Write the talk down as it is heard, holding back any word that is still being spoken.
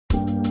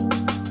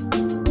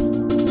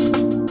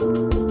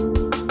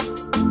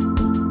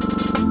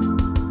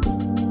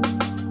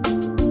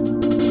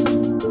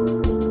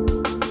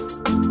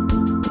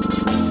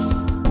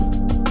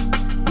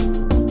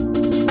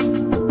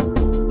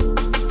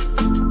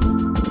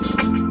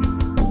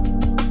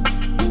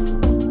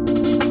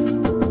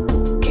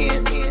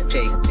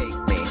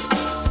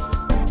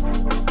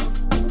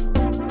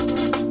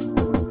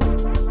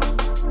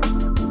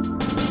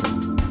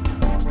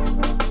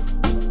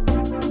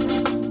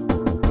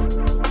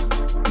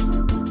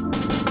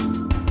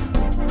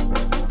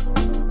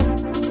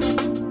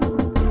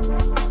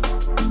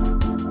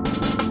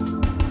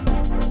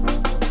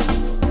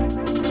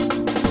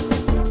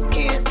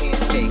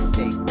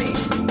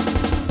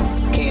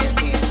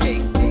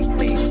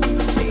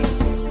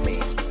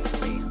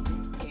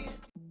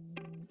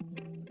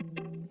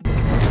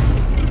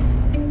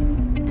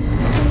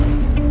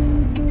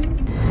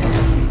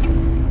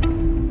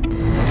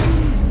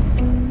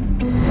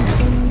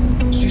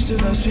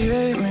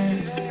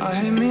I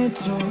hate me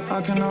too,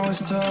 I can always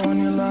tell when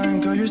you're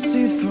lying, girl, you're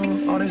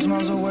see-through. All these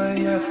miles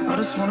away, yeah, I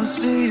just wanna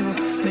see you.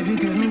 Baby,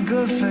 give me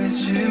good face,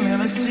 she hit me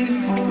like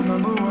seafood.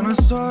 Remember when I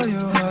saw you,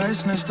 hi,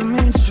 it's nice to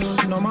meet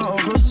you. Know my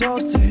old girl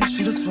salty,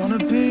 she just wanna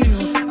be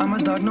you. I'm a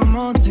dog, no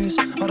Maltese,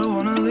 I don't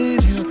wanna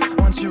leave you.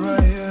 Once you're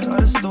right here, I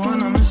just don't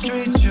wanna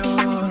mistreat you,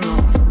 no.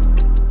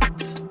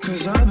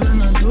 Cause I've been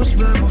a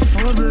douchebag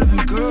before,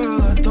 baby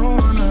girl, I don't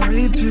wanna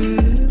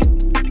repeat.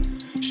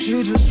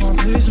 She just won't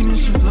please me,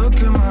 she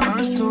look in my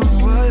eyes, told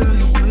me why are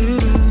you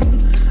bleeding?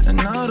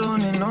 And I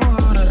don't even know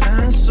how to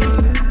answer.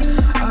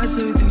 I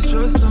take these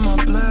drugs to my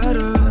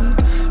bladder.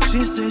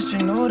 She says she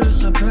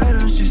noticed a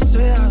pattern. She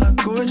say I look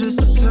gorgeous,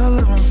 I tell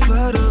her I'm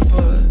flattered.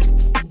 But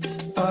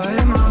I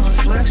hate my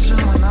reflection.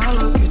 When I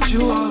look at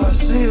you, all I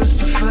see is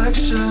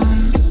perfection.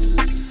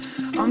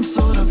 I'm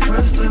so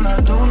depressed and I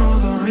don't know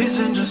the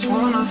reason, just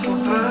wanna feel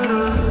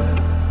better.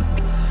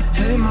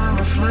 Hate my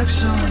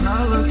reflection. When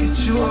I look at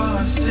you, all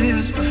I see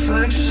is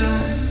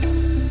perfection.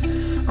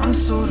 I'm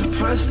so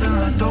depressed and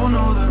I don't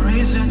know the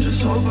reason,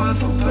 just hope I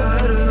feel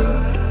better.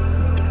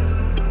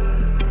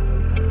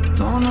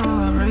 Don't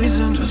know the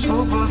reason, just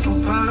hope I feel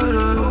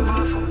better.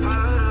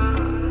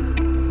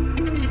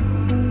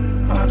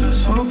 I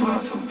just hope I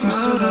feel better. You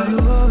said that you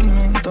love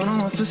me, don't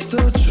know if it's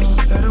still true.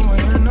 Hate it when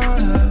you're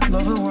not here,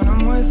 love it when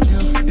I'm with you.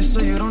 You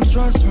say you don't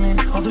trust me,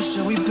 all the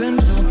shit we've been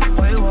through.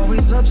 Why you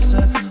always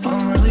upset? I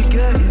don't really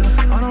get you,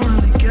 I don't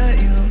really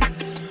get you.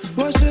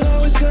 Why should I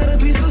always gotta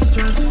be so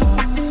stressful?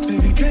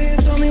 Baby, can you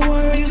tell me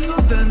why are you so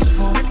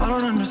vengeful? I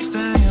don't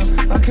understand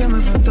you, I can't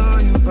live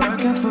without you, but I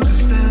can't fucking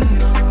stand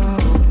you.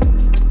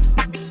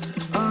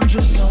 I'm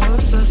just so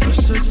obsessed, I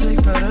should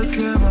take better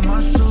care of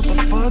myself, but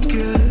fuck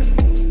it.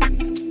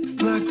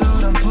 Blacked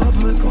out in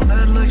public, on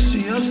that like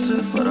she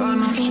upset, but I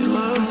know she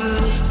love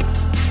it.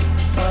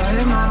 I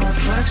hate my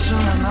reflection,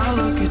 when I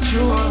look at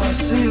you, all I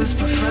see is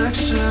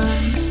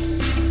perfection.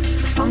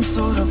 I'm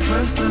so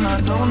depressed and I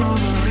don't know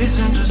the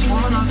reason, just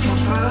wanna feel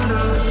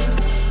better.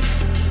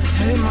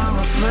 Hate my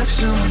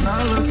reflection, when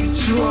I look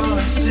at you, all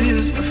I see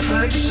is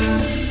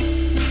perfection.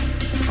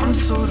 I'm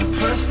so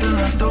depressed and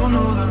I don't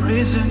know the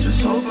reason,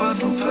 just hope I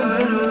feel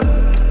better.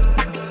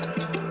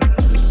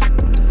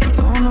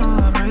 Don't know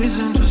the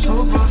reason, just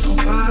hope I feel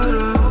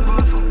better.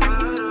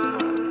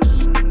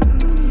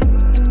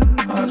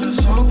 I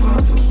just hope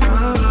I feel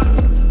better.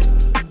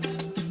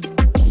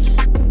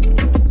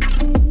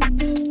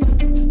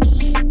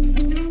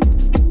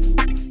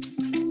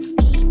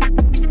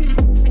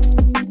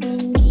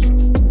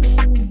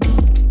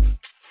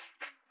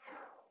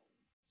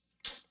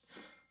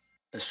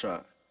 That's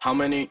right. How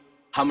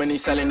many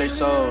selling their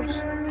souls?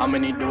 How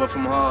many do it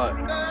from heart?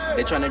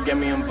 They tryna get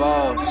me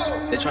involved,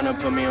 they tryna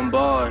put me in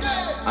bars.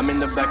 I'm in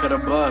the back of the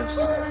bus,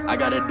 I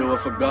gotta do it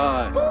for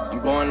God. I'm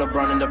going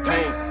LeBron in the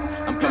paint,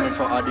 I'm coming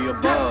for all the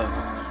above.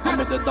 I'm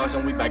with the dogs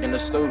and we back in the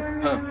stew,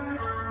 huh?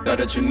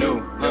 That you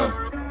knew, huh?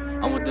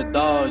 I'm with the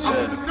dogs,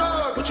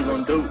 yeah. What you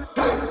gonna do?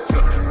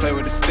 Play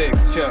with the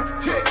sticks, yeah.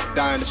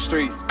 Die in the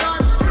streets.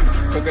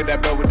 Cook at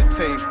that bill with the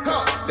team,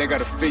 they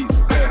got a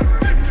feast, yeah.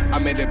 I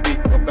made it beat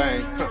a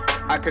bang,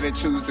 I couldn't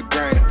choose the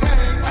grain.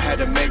 I had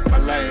to make my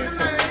lane.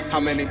 How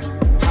many?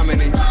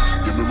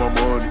 Give me my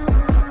money.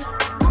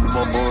 Give me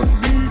my money,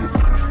 need it.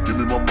 Give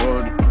me my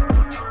money.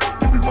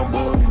 Give me my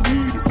money,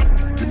 need it.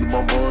 Give me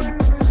my money.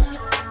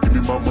 Give me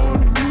my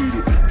money, need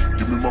it.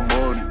 Give me my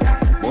money.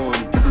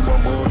 Money, give me my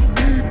money,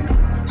 need it.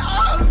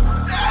 Oh,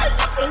 dang,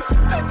 you're so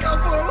stuck up,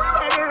 boy. We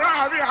running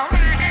around here.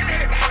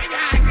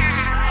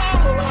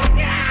 Oh, my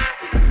God.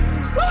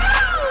 Woo!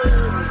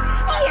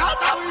 Oh, y'all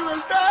thought we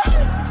was done?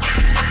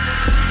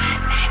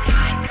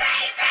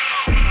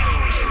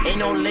 Ain't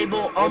no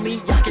label on me,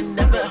 y'all can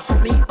never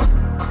hold me.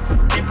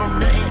 Came from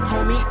nothing,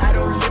 homie, I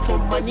don't live for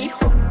money.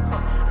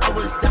 I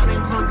was down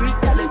and hungry,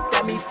 that looked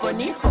at me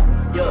funny.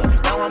 Yeah,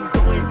 now I'm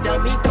going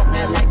dummy, don't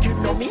act like you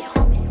know me.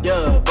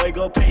 Yeah, boy,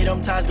 go pay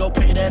them ties, go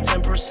pay that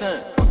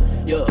 10%.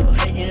 Yeah,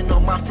 hating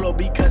on my flow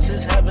because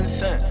it's heaven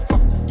sent.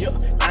 Yeah,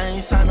 I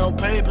ain't signed no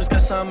papers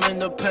cause I'm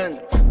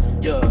independent.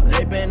 Yeah,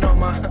 they been on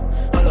my,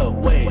 hold up,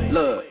 wait,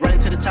 look, running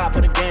to the top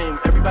of the game.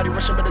 Everybody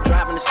rushing but the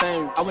driving the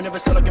same. I would never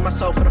sell or give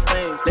myself for the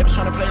fame. They was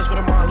trying to play us with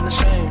them all in the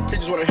shame. They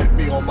just wanna hit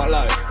me on my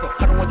life.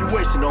 I don't want you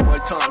wasting all my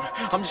time.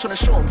 I'm just trying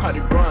to show them how to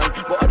grind.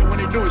 What other when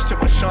they do is tip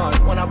my shine.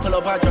 When I pull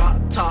up, I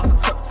drop top.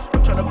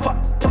 I'm trying to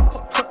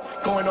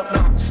pop, going up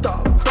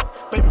non-stop.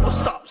 Baby, don't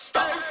stop.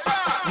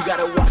 You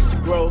gotta watch the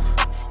growth.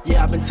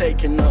 Yeah, I've been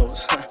taking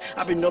notes.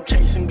 I've been up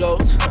chasing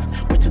goals.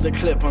 Wait till the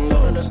clip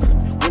unloads.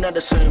 We're not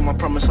the same, I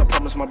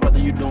promise my brother,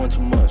 you doing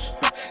too much.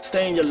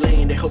 Stay in your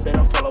lane, they hope they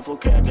don't fall off.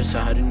 Okay, I guess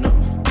I had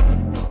enough.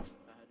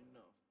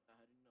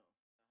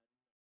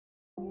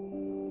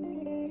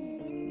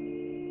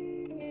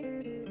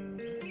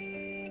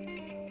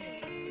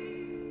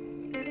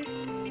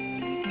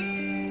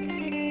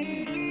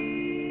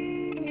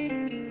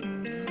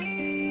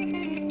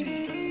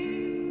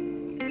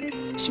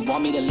 She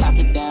want me to lock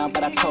it down,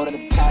 but I told her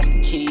to pass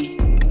the key.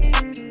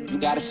 You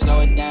gotta slow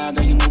it down,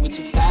 girl, you moving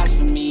too fast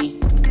for me.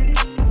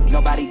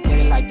 Nobody did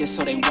it like this,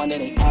 so they wonder,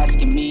 they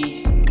asking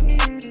me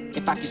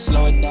If I can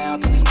slow it down,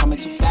 cause it's coming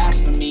too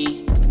fast for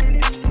me.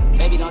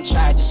 Baby, don't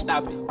try, just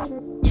stop it.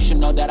 You should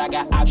know that I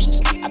got options.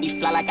 I be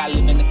fly like I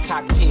live in the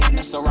cockpit.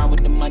 Mess around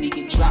with the money,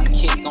 get drop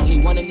kicked. Only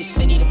one in the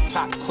city to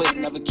pop quick.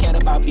 Never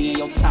cared about being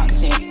your top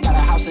 10. Got a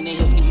house in the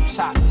hills, can you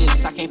top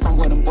this? I came from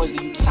where them boys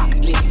do you top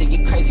list. It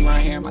get crazy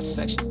around here in my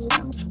section.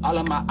 All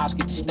of my ops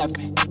get to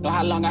stepping. Know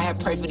how long I had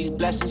prayed for these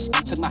blessings.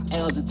 Took my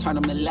L's and turned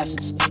them to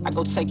lessons. I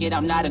go take it,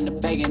 I'm not in the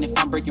begging. If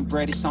I'm breaking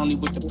bread, it's only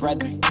with the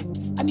brethren.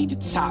 I need the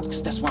top,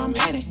 cause that's where I'm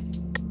heading.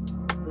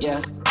 Yeah,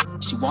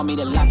 she want me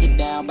to lock it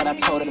down, but I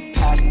told her to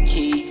pass the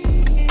key.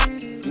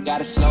 You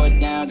gotta slow it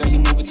down, girl, you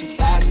moving too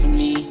fast for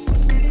me.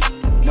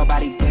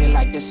 Nobody did it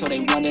like this, so they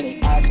wonder, they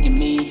asking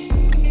me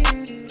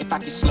if I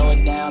can slow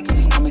it down, cause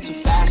it's coming too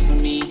fast for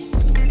me.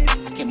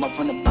 I came up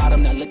from the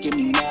bottom, now look at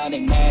me now,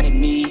 they mad at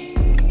me.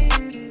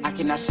 I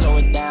cannot slow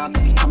it down,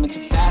 cause it's coming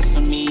too fast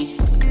for me.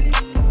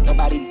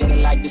 Nobody did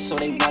it like this, so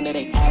they wonder,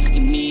 they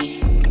asking me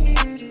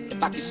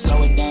if I can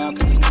slow it down,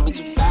 cause it's coming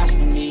too fast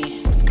for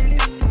me.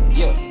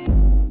 Yeah,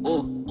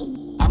 ooh.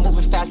 I'm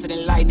moving faster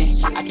than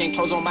lightning. I can't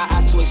close on my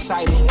eyes, too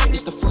excited.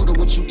 It's the fruit of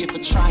what you get for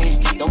trying.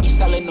 Don't be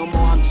selling no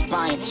more, I'm just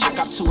buying. I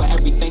got to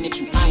everything that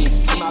you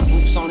eyeing. Put my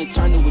boots on and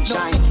turn to a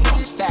giant. This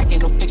is fact,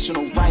 ain't no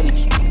fictional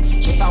writing.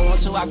 If I want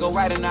to, I go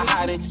right into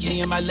hiding.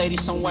 Me and my lady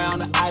somewhere on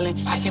the island.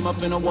 I came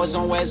up in a war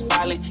zone where it's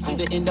violent.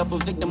 Either end up a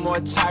victim or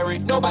a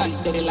tyrant. Nobody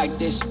did it like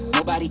this,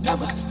 nobody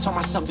ever. Told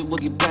myself it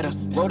would get better.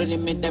 Wrote it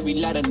and meant every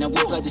letter. Now we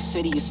flood the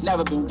city, it's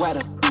never been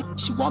wetter.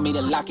 She want me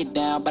to lock it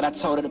down, but I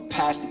told her to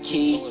pass the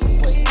key.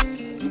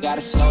 You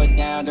gotta slow it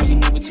down, girl, you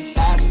moving too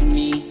fast for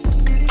me.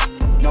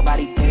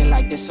 Nobody did it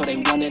like this, so they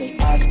wonder, they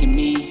asking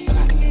me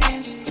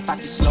if I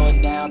can slow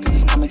it down, cause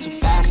it's coming too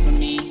fast for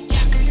me.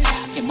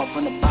 I came up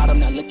from the bottom,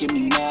 now look at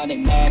me now, they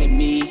mad at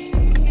me.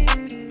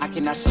 I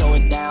cannot slow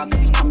it down,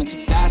 cause it's coming too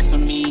fast for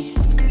me.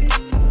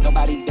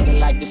 Nobody did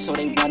it like this, so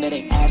they wonder,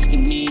 they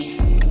asking me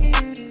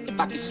if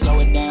I can slow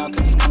it down,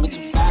 cause it's coming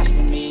too fast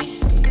for me.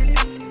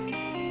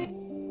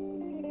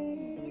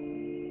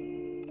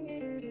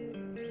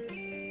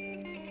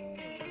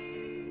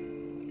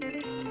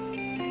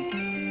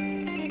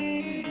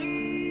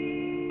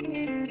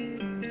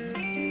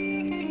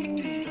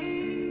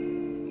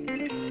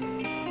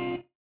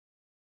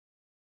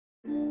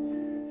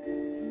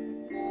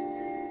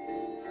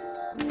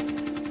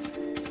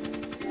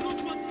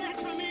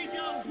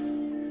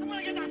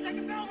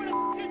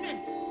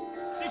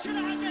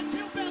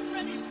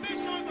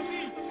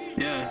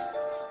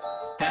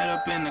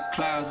 In the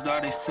clouds, though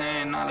they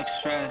saying I look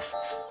stressed.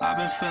 I've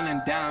been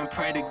feeling down,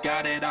 pray to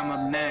God that I'm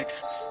up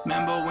next.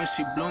 Remember when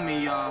she blew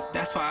me off,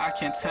 that's why I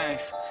can't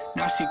text.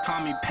 Now she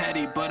call me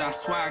petty, but I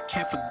swear I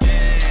can't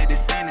forget.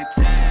 This ain't a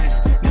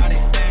test. Now they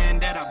saying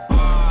that I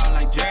ball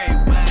like Jerry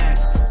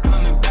West.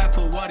 Coming back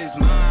for what is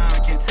mine,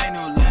 can't take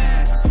no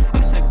less.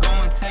 I said go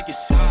and take a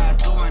shot,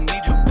 so I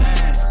need your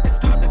best. And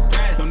stop the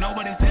threats, don't know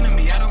what is in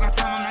me. I don't got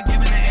time, I'm not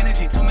giving the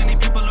energy. Too many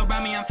people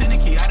around me, I'm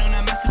finicky. I do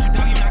not mess with you,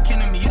 dog, you're not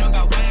kidding me. You don't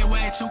got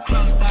way too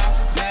close. I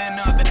man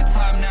up at the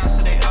top now,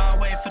 so they all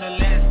wait for the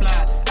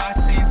landslide. I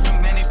seen too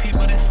many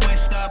people that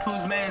switched up,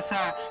 whose man's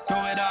high.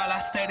 Through it all, I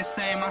stay the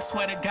same, I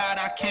swear to God,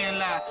 I can't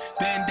lie.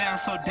 Been down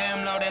so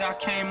damn low that I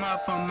came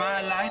up from my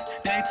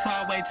life. They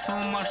talk way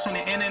too much on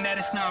the internet,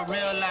 it's not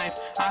real life.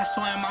 I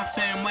swear my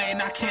fam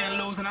waiting, I can't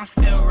lose, and I'm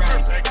still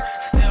right.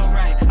 Still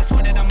right, I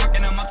swear that I'm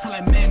working, I'm up till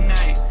like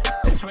midnight.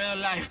 It's real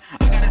life,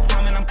 I got a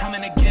time and I'm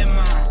coming to get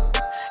mine.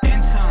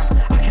 In time,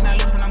 I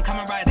cannot lose and I'm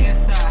coming right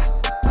inside.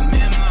 I'm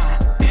in mine,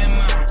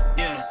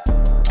 yeah.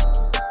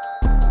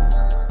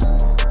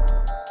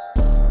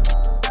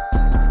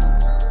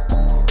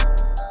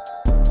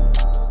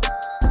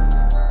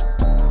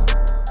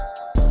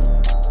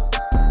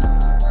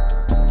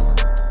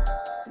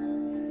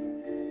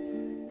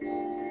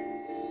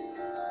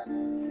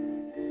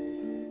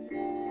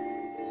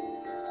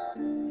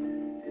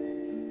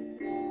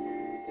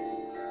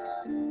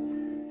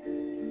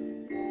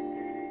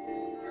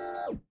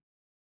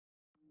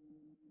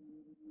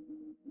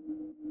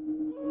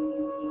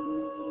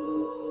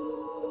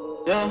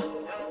 Yeah.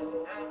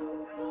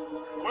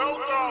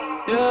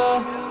 Welcome.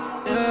 Yeah.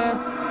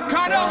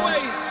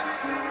 Conway's.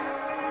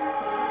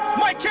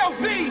 Mike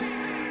LV.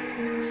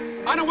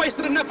 I done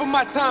wasted enough of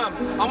my time.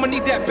 I'ma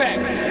need that back.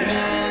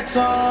 Yeah,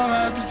 time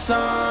after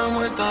time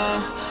with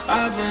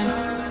I've been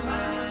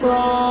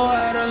roll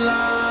out of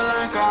line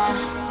like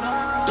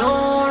I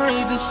don't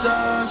read the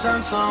signs.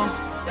 I'm so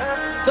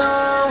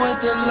done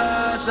with the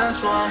lies,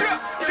 that's why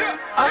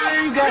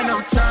I ain't got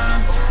no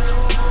time.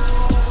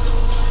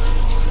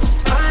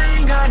 I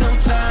ain't got no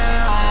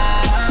time.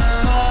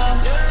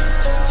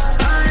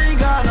 I ain't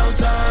got no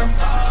time.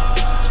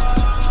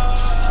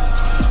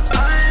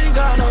 I ain't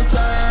got no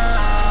time.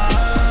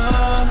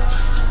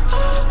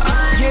 I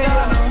ain't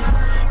got no.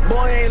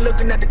 Boy ain't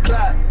looking at the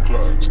clock.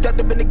 Stepped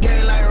up in the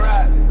game like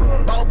rock.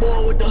 Ball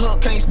boy with the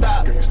hook, can't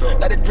stop.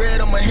 Like the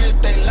dread on my head,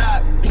 stay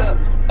locked. Look,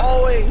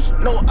 always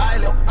no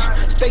island.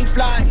 Stay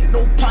fly,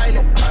 no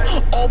pilot.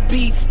 all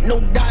beef, no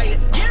diet.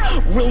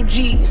 Real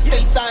G, stay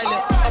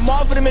silent. I'm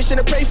all for the mission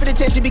to pray for the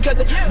tension because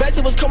the best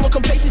of us come with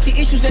complacency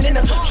issues and then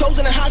the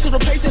chosen the high cause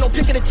replacing on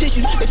picking the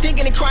tissues. They're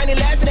thinking and crying and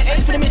laughing and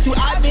ain't for the miss you.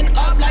 I've been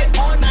up like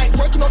all night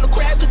working on the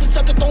crab cause the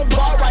sucker don't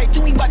ball right.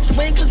 Do we about to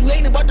swing cause we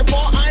ain't about to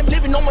fall. I'm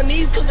living on my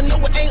knees cause I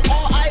know it ain't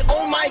all I.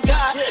 Oh my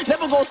God,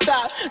 never gonna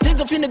stop. Think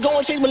I'm finna go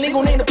and change my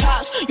legal name to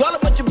Pops. Y'all a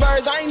bunch of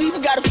birds, I ain't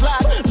even gotta fly.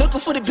 Looking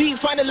for the beat,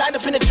 find a light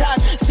up in the top.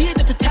 See it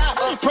at the top,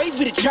 praise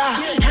be the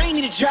try. I ain't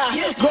need to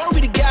try,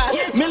 glory be to God.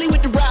 Millie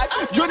with the rock,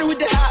 Jordan with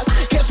the house.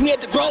 Catch me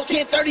at the Grove,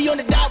 10:30 on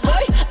the dot,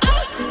 boy.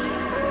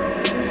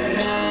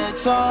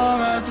 It's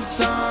all at the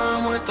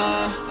time with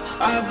the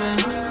I've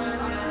been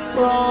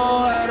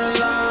roll out of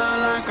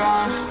line like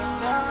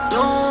I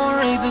don't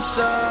read the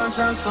signs.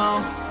 I'm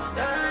so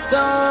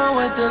done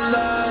with the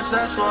lies,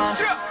 that's why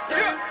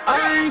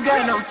I ain't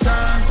got no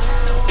time.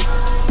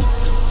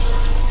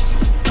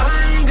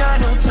 I ain't got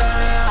no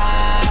time.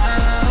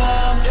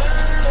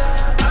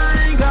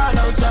 I ain't got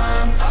no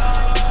time.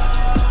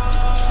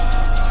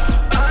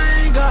 I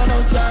ain't got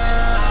no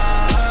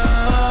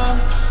time.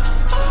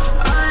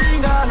 I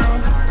ain't got no.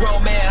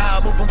 Grown man, how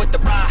I'm moving with the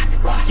rock.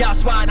 Y'all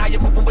swine, how you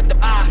moving with the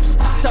ops.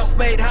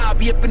 Self-made, how I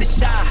be up in the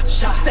shop.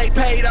 Stay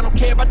paid, I don't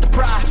care about the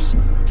props.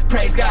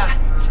 Praise God,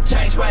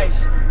 change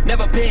ways.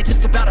 Never been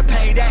just about a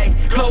payday.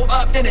 Glow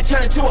up, then it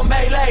turn into a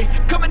melee.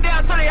 Coming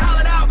down, so they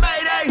hollering out,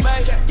 Mayday.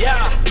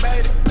 Yeah,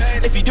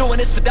 if you're doing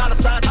this for dollar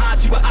signs,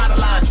 odds you are out of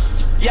line.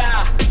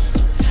 Yeah,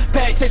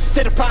 pay attention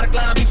to the product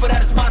line before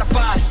that is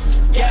modified.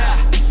 Yeah,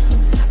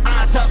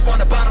 eyes up on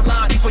the bottom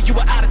line before you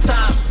are out of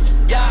time.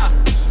 Yeah,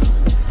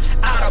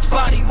 out of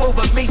body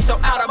moving me so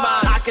out of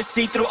mind. I can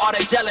see through all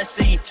the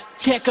jealousy.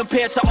 Can't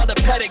compare to all the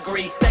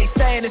pedigree. They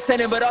saying it's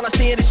sinning, but all I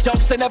see is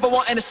jokes. They never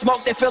wanting to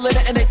smoke, they feeling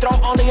it in their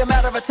throat. Only a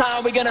matter of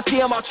time, we gonna see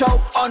them all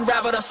choke.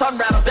 Unravel the sun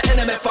rattles the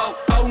intimate folk.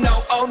 Oh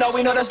no,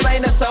 we know they're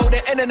slaying us so.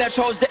 The internet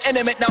trolls the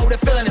intimate know the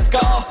feeling is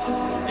gone.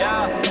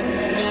 Yeah.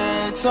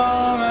 It's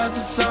all at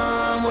the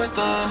time with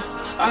the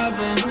I've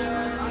been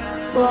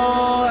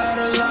roll out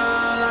of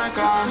line like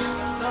I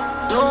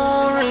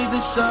don't read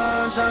the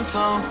signs. I'm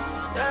so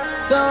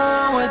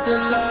done with the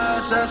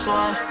lies, that's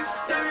why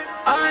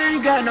I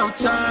ain't got no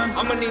time.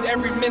 I'ma need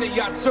every minute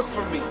y'all took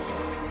from me.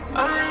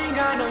 I ain't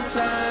got no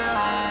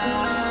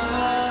time.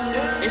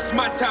 It's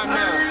my time now.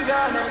 I ain't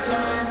got no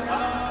time.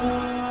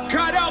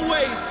 God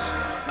always.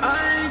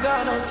 I ain't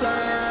got no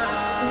time.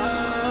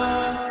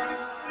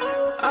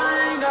 I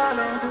ain't got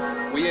no.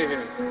 We in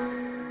here.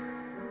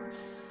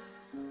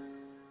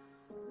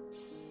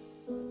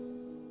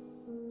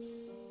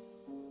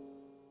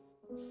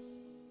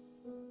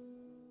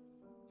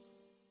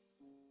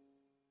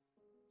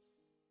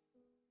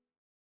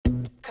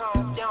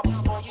 Calm down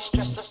before you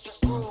stress up the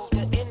groove.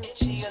 The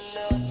energy a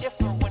little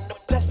different when the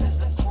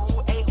blessings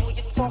accrue. Ain't who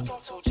you talking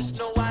to, just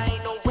know I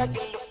ain't no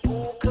regular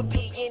fool. Could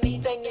be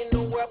anything in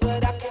the world,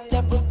 but I can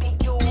never be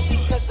you.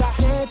 Because I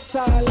stand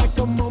tall like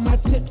I'm on my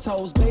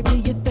tiptoes.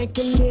 Baby, you think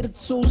a little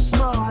too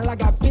small. I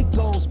got big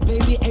goals,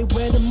 baby, ain't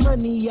where the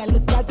money at.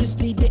 Look, I just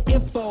need the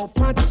info.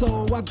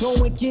 Pronto, I go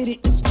and get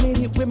it and split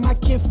it with my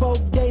kinfolk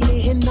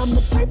daily. And I'm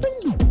the type of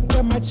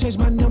I might change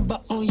my number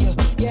on you.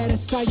 Yeah,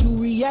 that's how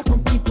you react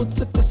when people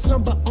took a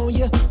slumber on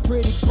you.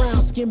 Pretty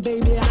brown skin,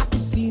 baby, I can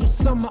see the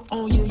summer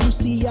on you. You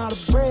see all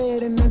the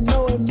bread, and I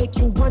know it make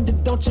you wonder,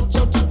 don't you? Ooh,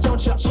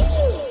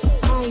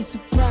 I ain't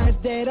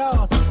surprised at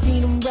all.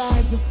 Seen them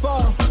rise and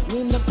fall.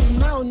 Went up the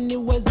mountain, it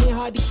wasn't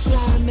hard to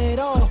climb at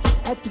all.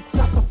 At the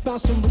top, I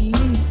found some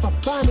relief. I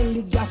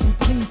finally got some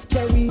peace.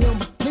 Carry on,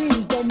 but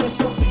please don't mess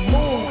up the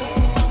mood.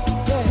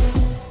 Yeah,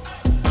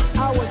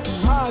 I worked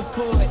too hard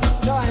for it.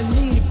 No, I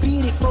need to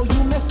beat it before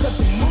you mess up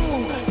the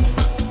mood.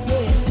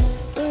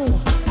 Yeah, ooh,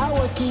 I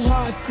worked too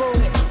hard for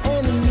it,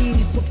 and I need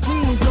it, so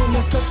please don't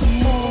mess up the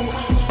mood.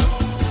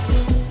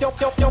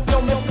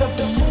 Don't mess up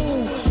the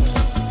mood.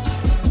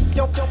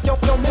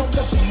 Don't mess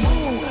up the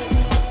mood.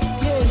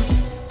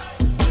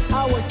 Yeah, I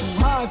worked too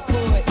hard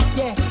for it.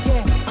 Yeah,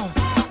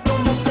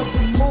 don't mess up the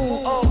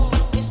mood.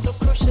 Oh, it's so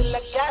crucial, I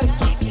gotta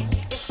keep it.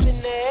 It's in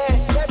the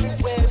ass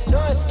everywhere. No,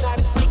 it's not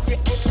a secret,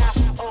 and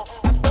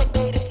I bet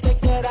they didn't think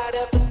that I'd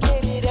ever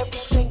get it.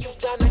 Everything you've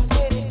done, I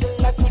did it. The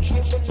life we're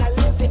dreaming, I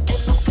live it,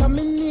 and I'm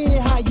coming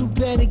in. How you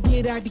better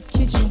get out the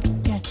kitchen?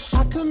 Yeah,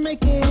 I can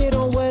make a hit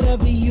on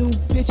whatever you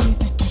pitching.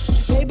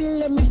 Baby,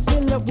 let me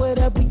fill up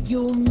whatever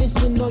you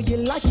missing. Or you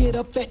like it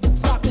up at the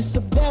top, it's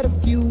a better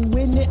view,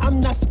 isn't it? I'm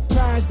not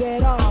surprised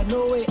at all,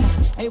 no way.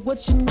 Hey,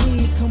 what you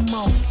need, come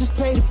on, just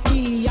pay the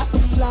fee, I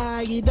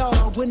supply it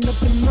all. Went up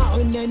the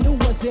mountain and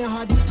it wasn't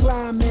hard to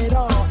climb at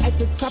all. At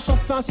the top I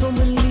found some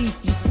relief,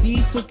 you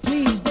see, so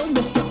please don't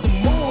mess up the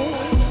mood.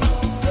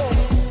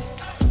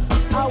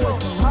 Yeah, I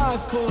worked too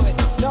hard for it,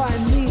 no, I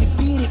need to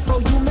beat it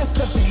before you mess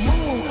up the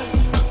mood.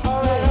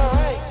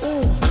 Alright,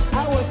 ooh,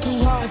 I worked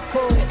too hard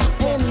for it,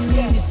 and I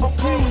need it, so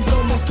please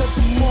don't mess up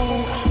the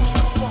mood.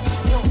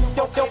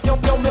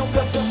 Don't mess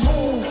up the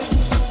mood.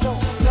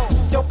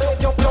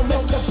 Don't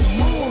mess up the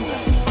mood.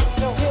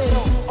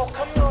 Yeah, oh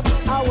come on,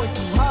 I worked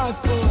too hard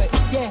for it.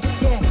 Yeah,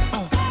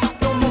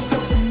 don't mess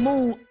up the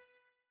mood.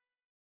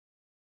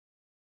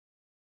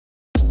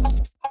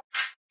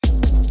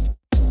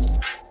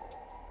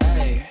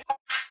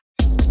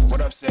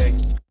 say.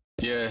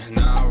 Yeah,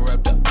 now I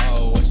rep the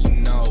O, what you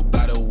know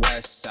about the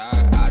west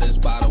side. I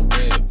just bought a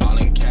whip, all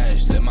in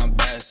cash, live my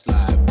best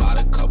life.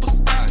 Bought a couple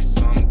stocks,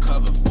 so I'm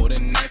covered for the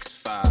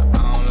next 5.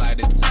 I don't like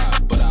to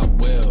talk, but I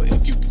will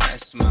if you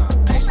test my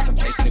patience. I'm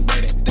patiently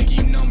waiting,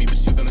 thinking you know me, but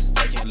you've been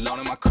mistaken. Alone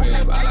in my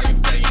crib, I like it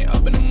vacant.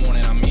 Up in the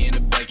morning, I'm eating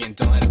the bacon.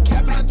 Don't like the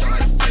cap and I don't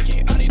like the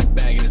faking. I need a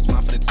bag and it's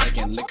mine for the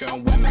taking. Liquor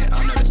and women,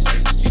 I'm never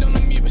chasing. She don't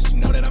know me, but she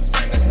know that I'm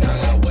famous. Now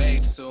I got way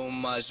too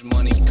much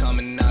money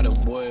coming out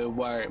of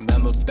woodwork.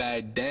 Remember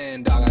back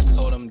then, dog, I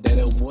told them that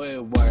it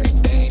would work.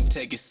 They ain't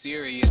take it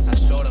serious, I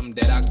showed them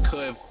that I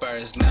could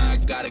first. Now I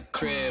got a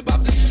crib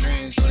off the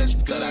strings, so that's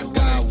good. I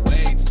got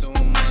way too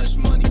much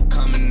money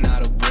coming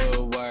out of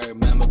woodwork.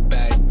 Remember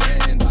back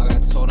then, dog, I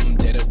told them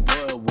that it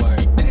would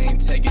work. They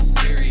ain't take it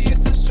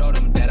serious, I showed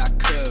them that I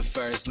could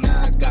first.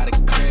 Now I got a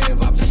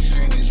crib off the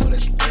strings, so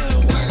that's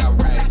good. Now I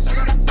got racks, I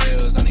got the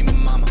bills, I need my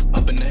mama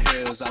up in the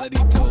hills. All of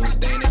these dudes,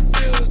 they in the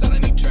fields. I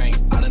don't need drink,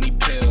 I don't need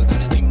pills, I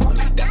just need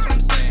money, that's what I'm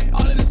saying.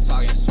 All of this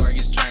talking, swear it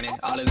gets draining.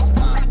 All of this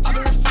time, I've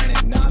been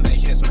refraining. Now I make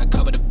hits when I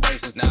cover the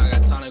bases. Now I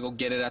got time to go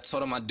get it, I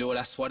told them I do it.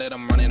 I swear that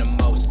I'm running the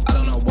most. I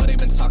don't know what they've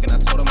been talking, I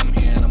told them I'm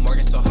here and I'm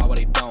working so hard, but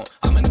they don't.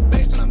 I'm in the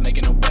base and I'm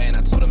making a way, and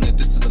I told them that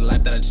this is the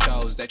life that I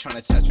chose. They trying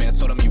to test me, I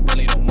told them you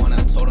really don't want it.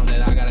 I told them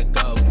that I gotta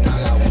go. Now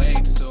I got way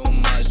too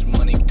much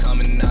money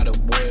coming out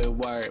of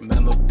woodwork.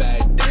 Remember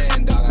back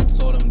then, dog, I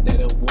told them that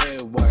it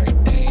would work.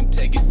 They ain't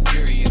take it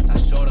serious, I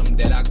showed them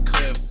that I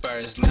could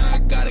first. Now I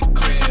got a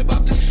crib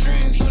off the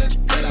strings, so that's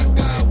good. I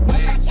got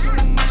way too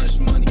much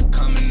money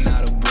coming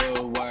out of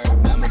woodwork.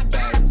 Remember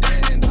back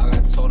then, dog,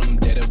 I told them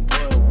that it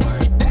would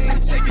work. They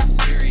ain't take it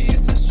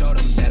serious, I showed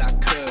them that I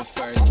could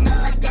first.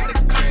 Now I got a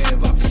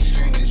crib off the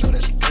strings, so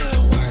that's good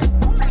work.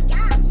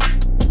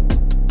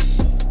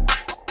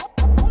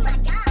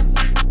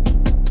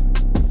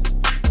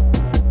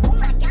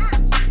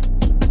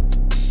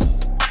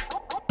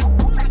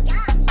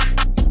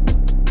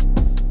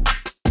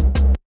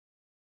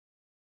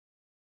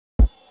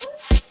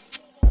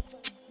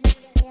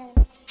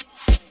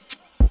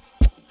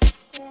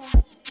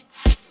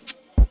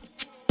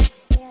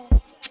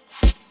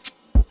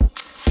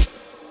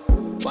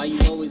 Why you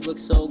always look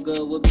so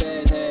good with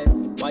bad head?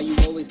 Why you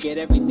always get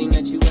everything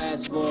that you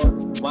ask for?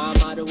 Why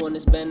am I the one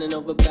that's bending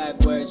over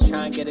backwards?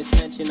 Trying to get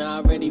attention, I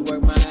already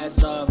worked my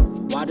ass off.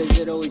 Why does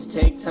it always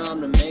take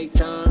time to make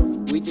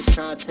time? We just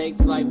trying to take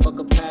flight, fuck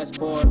a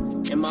passport.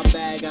 In my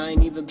bag, I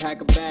ain't even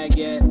pack a bag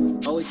yet.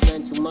 Always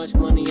spend too much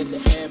money at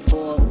the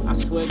airport. I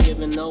swear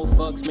giving no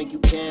fucks make you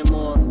care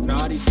more.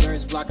 Now all these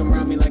birds flocking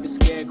around me like a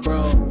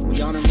scarecrow.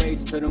 We on a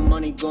race to the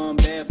money going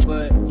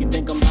barefoot. You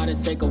think I'm about to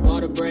take a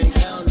water break?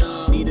 Hell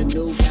no. Need a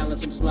new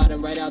balance, I'm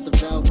sliding right out the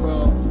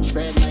Velcro.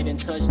 Tread light and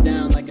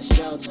touchdown like a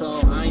shell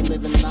toe. I ain't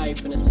living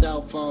life in a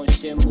cell phone.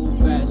 Shit move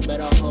fast,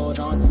 better hold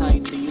on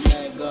tight till you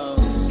let go.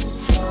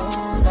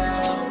 Slow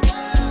down,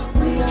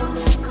 we got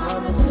no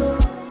coming soon.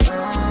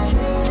 Right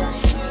here,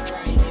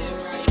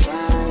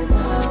 right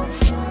now.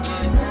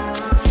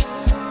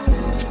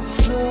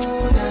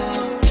 Slow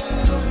down,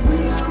 we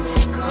got no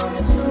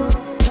coming soon.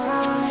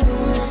 Right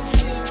here,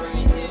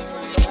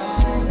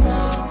 right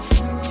now.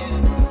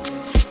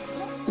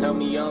 Tell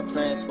me your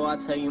plans before I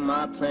tell you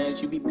my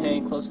plans. You be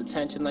paying close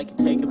attention like you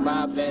taking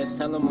my advance.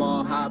 Tell them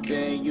all hop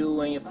in,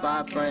 you and your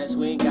 5 friends.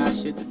 We ain't got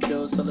shit to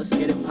do, so let's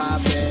get it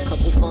poppin'.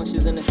 Couple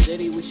functions in the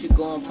city, we should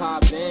go and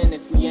pop in.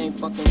 If we ain't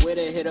fucking with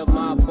it, hit up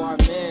my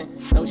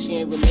apartment. No, she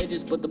ain't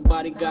religious, but the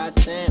body God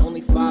sent.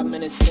 Only 5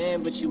 minutes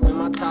in, but you in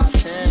my top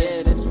 10.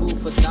 Yeah, this food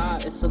for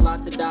thought, it's a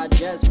lot to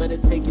digest. Better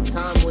take your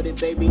time with it,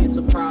 baby, it's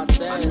a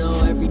process. I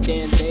know every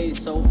damn day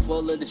is so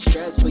full of the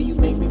stress, but you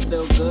make me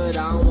feel good,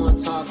 I don't wanna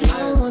talk less. I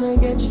don't wanna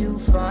get you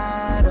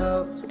fired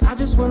up, I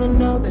just wanna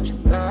know that you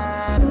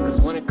got it. Cause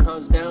when it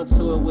comes down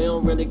to it, we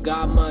don't really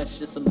got much.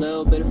 Just a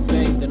little bit of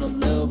faith and a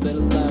little bit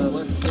of love.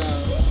 What's up?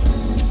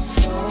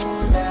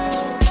 Slow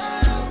down,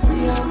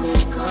 we got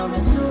more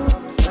coming soon.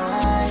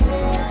 Right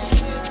here,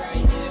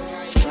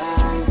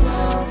 right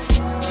now.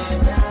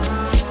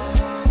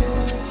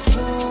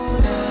 Slow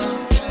down,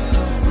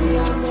 we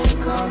got more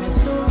coming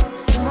soon.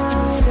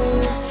 Right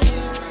here,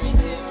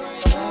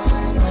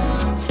 right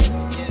now.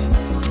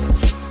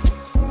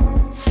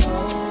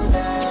 Slow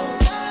down,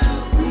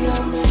 we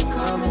got more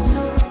coming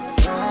soon.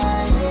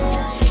 Right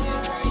here,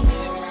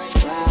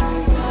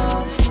 right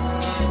now.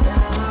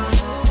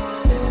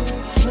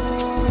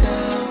 Slow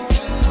down,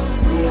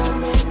 we got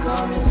more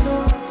coming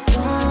soon.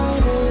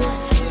 Right here,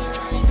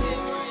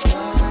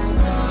 right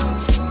now.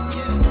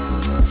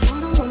 I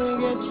don't wanna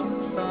get you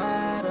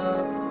fired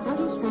up, I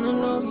just wanna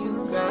know you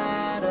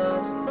got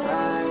us.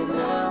 Right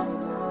now,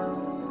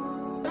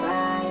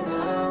 right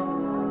now.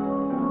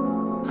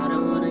 I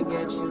don't wanna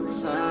get you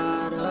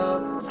fired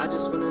up, I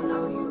just wanna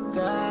know you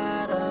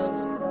got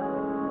us.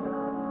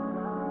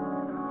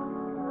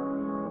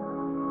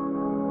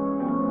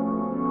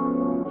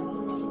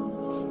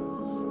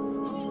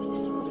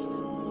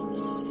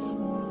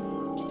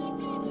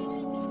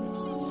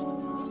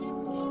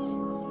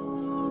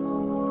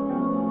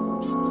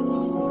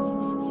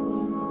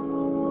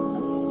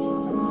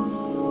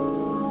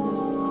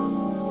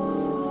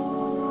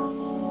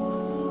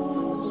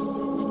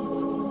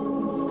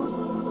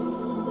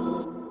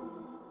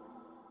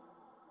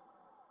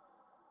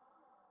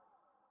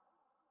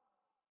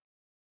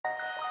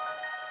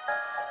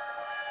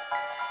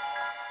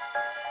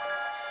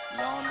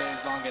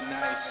 days long and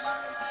nice. You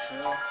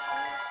feel?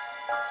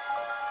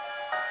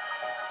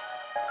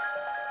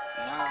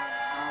 Now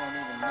I don't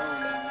even know,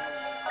 nigga.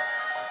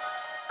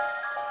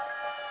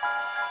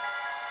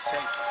 Take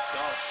it,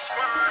 go.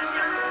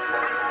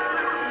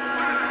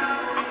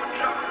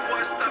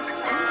 It's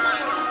too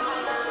much.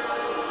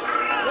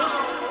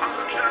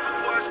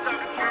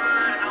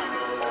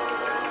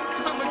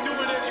 I'ma do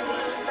it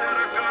anyway.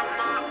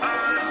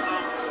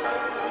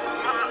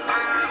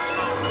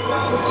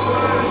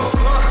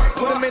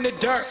 Put him in the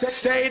dirt,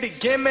 say it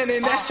again, man,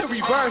 and that's a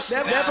reverse.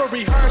 Never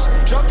rehearse,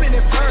 jumping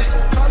in first.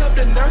 Call up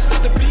the nurse,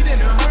 put the beat in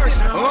her hearse.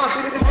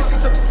 This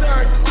is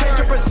absurd,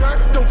 take a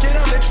berserk. Don't get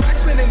on the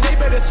tracks, man, and they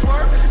better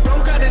swerve.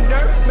 Don't got a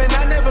nerve, man,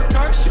 I never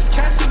curse. Just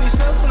casting these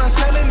spells when I'm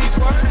spelling these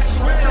words.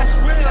 That's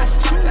real, that's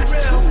too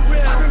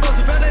real. I've been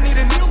Roosevelt, I need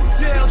a new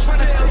deal.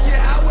 Trying to figure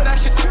out what I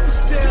should do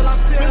still.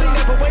 I'm really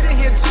never waiting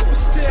here too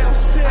still.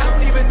 I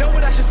don't even know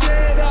what I should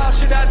say at all.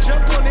 Should I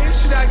jump on in?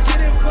 Should I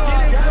get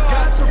involved?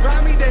 God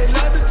surround me, they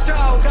love to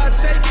talk. God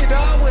take it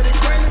all with a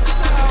grain of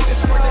salt.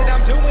 This work that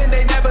I'm doing,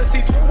 they never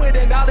see through it.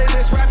 And all of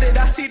this rap that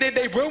I see that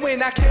they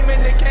ruin. I came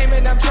in the game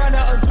and I'm trying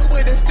to undo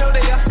it. And still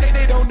they all say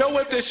they don't know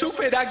if the shoe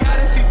fit. I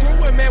gotta see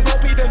through it, man,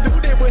 won't be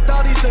deluded with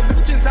all these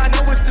illusions. I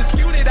know it's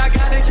disputed, I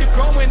gotta keep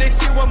growing. They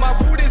see what my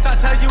root is. I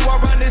tell you I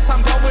run this,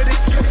 I'm done with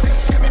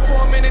excuses. Give me for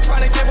a minute,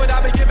 trying to get what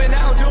I've been giving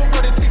out. Do it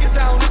for the tickets,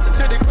 I don't listen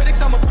to the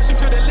critics. I'ma push them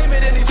to the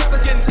limit. And these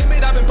rappers getting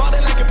timid, I've been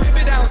balling like a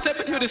pivot. I don't step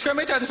into the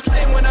scrimmage, I just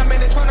play when I'm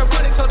in it. Trying to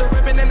run it till the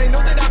ribbon. And they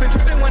know that I've been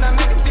tripping when I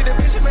make them see the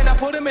vision. Man, I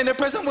put them in the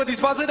prison with these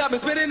bars that I've been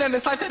spitting. And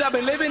this life that I've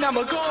been living,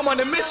 I'ma go, I'm on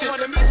a mission.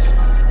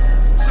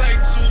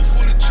 Take two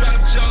for the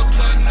trap job,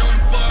 plotting on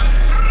the boy.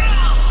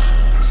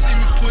 See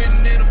me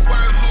putting in the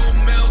work, whole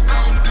milk, I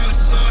don't do the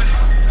soy.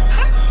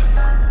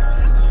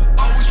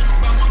 Always be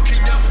about my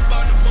king, never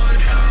about the money.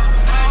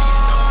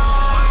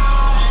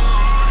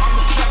 I'm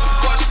a trap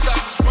before I stop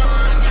the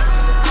grind.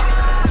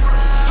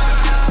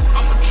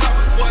 I'm a trap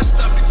before I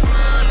stop the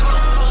grind.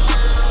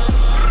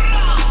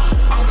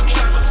 I'm a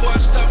trap before I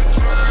stop the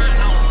grind.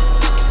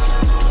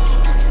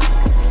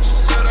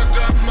 Said I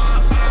got my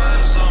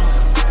eyes on.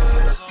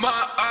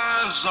 My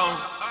eyes on.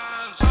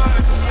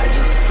 I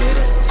just did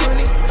it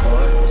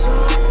 24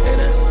 zone in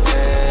a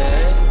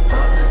bed,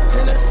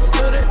 in a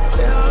building,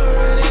 they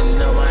already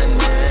know my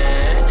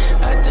name.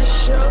 At the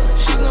show,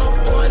 she gon'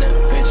 want a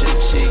picture,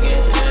 she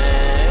get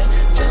hand.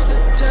 Just to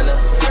tell a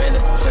friend,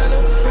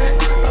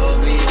 I'll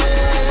be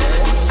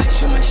there. I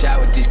shoot my shot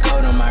with this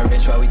gold on my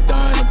wrist while we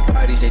throwing the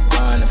parties, they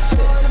throwing the fit.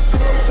 Go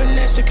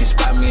finesse, you can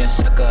spot me a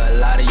sucker, a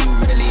lot of you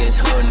really is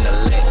holding the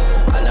lick.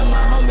 All of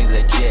my homies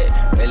legit,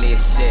 really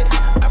is shit.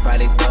 I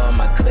probably throw in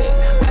my clip.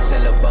 I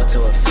sell a boat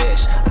to a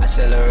fish. I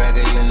sell a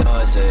regular, you know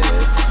it's a hit.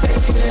 They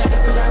see the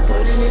effort I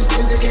put in this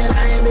music and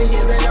I ain't been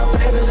giving no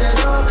favors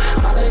at all.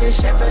 All of this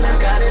chef and I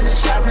got in the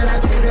shop and I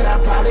think that I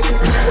probably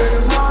could carry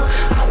them more.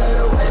 All of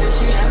the way that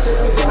she answered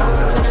the phone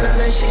and I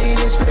think she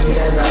just pretty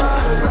at all.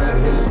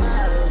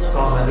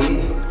 Follow my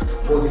lead.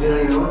 What if you do on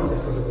your own,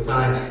 that's perfectly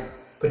fine.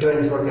 But during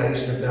this workout, you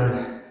should have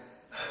done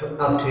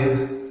up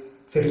to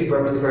 50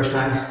 burpees the first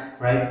time,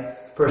 right?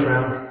 First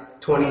round,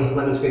 20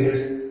 lemon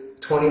squeezers,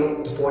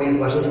 20 to 40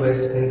 Russian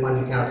twists, depending upon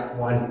you count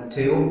 1,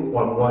 2,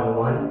 or 1,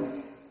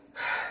 1.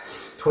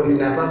 20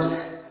 snap-ups,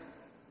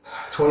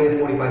 20 to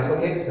 40 bicycle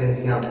kicks, depending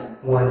if you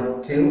count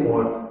 1, 2,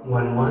 or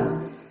 1,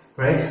 1,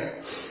 right?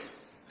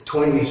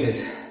 20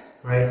 reaches,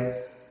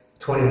 right?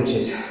 20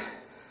 reaches.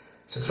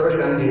 So first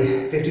round, you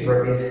did 50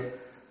 burpees,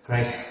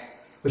 right?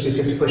 Which is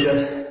 50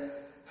 push-ups,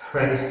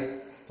 right?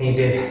 And you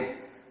did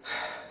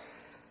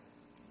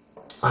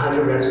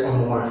 100 reps or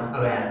more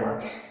of ab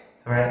work,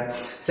 alright?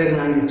 Second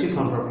round, you did 2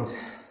 pump burpees,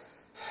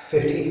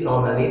 50,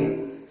 follow my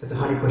lead, so that's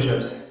 100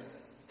 push-ups.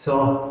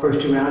 So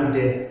first 2 rounds,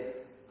 you did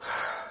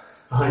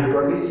 100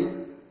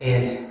 burpees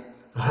and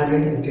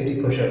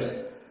 150 push-ups,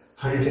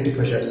 150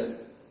 push-ups.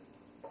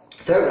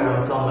 Third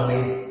round, follow my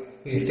lead,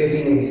 you did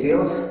 50 Navy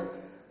Seals,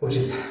 which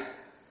is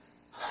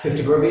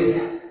 50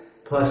 burpees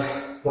plus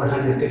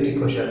 150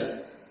 push-ups.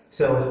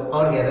 So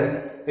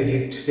altogether, if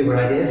you did what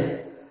I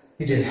did,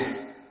 you did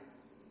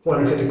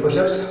 150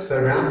 push-ups,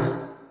 third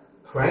round,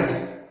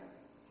 right?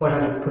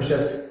 100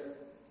 push-ups,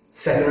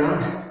 second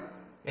round,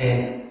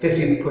 and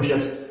 50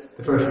 push-ups,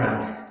 the first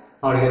round.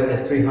 Altogether,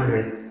 that's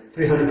 300.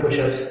 300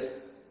 push-ups,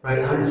 right?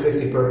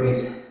 150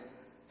 burpees.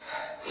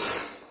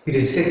 You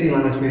did 60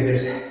 lemon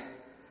squeezers.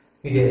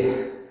 You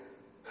did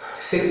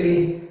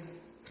 60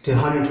 to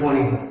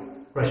 120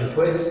 Russian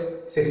twists,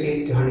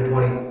 60 to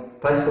 120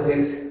 bicycle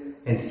kicks,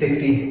 and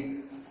 60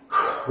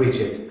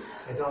 reaches.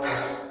 As always,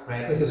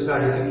 right? Please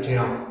subscribe to this YouTube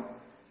channel.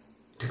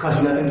 It costs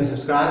you nothing to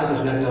subscribe, it costs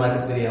you nothing to like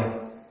this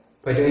video.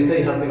 By doing so,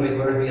 you help me raise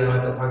awareness beyond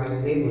onset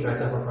Parkinson's disease, which I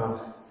suffer from.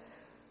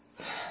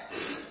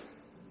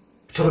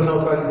 Children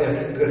fellow Parkinson's there,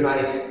 keep a good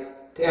fight.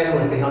 To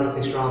everyone, stay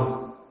healthy, stay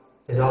strong.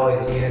 As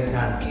always, see you next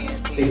time.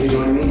 Thank you for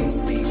joining me.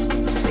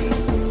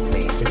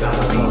 It's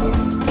all